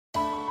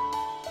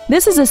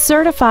This is a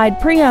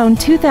certified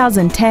pre-owned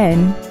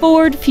 2010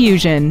 Ford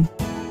Fusion.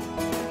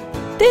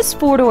 This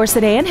four-door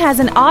sedan has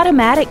an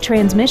automatic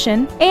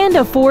transmission and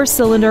a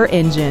 4-cylinder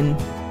engine.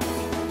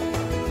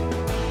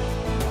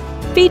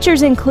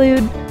 Features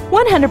include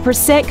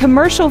 100%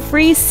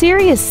 commercial-free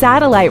Sirius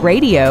satellite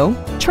radio,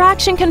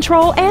 traction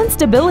control and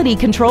stability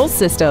control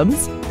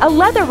systems, a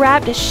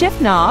leather-wrapped shift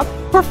knob,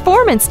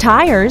 performance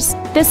tires,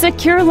 the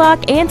Secure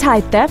Lock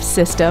anti-theft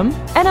system,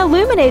 an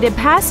illuminated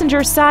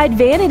passenger side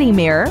vanity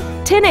mirror,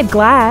 tinted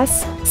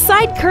glass,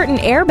 side curtain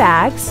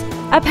airbags,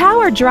 a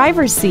power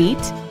driver's seat,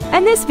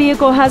 and this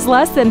vehicle has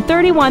less than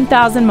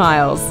 31,000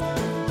 miles.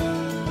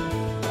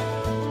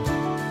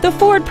 The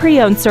Ford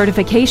Pre-Owned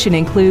certification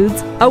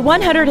includes a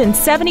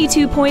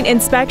 172-point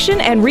inspection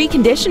and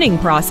reconditioning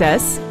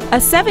process, a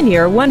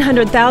 7-year,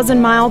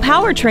 100,000-mile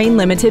powertrain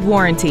limited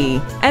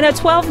warranty, and a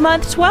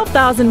 12-month,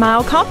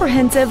 12,000-mile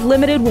comprehensive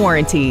limited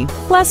warranty,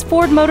 plus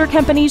Ford Motor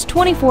Company's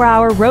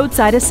 24-hour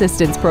roadside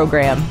assistance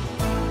program.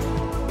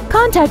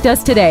 Contact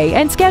us today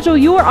and schedule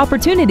your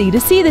opportunity to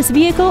see this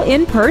vehicle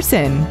in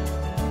person.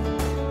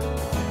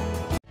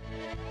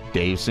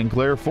 Dave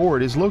Sinclair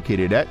Ford is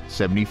located at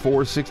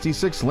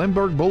 7466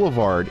 Lindbergh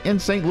Boulevard in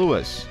St.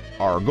 Louis.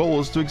 Our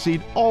goal is to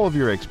exceed all of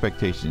your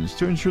expectations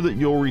to ensure that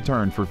you'll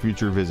return for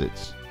future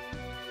visits.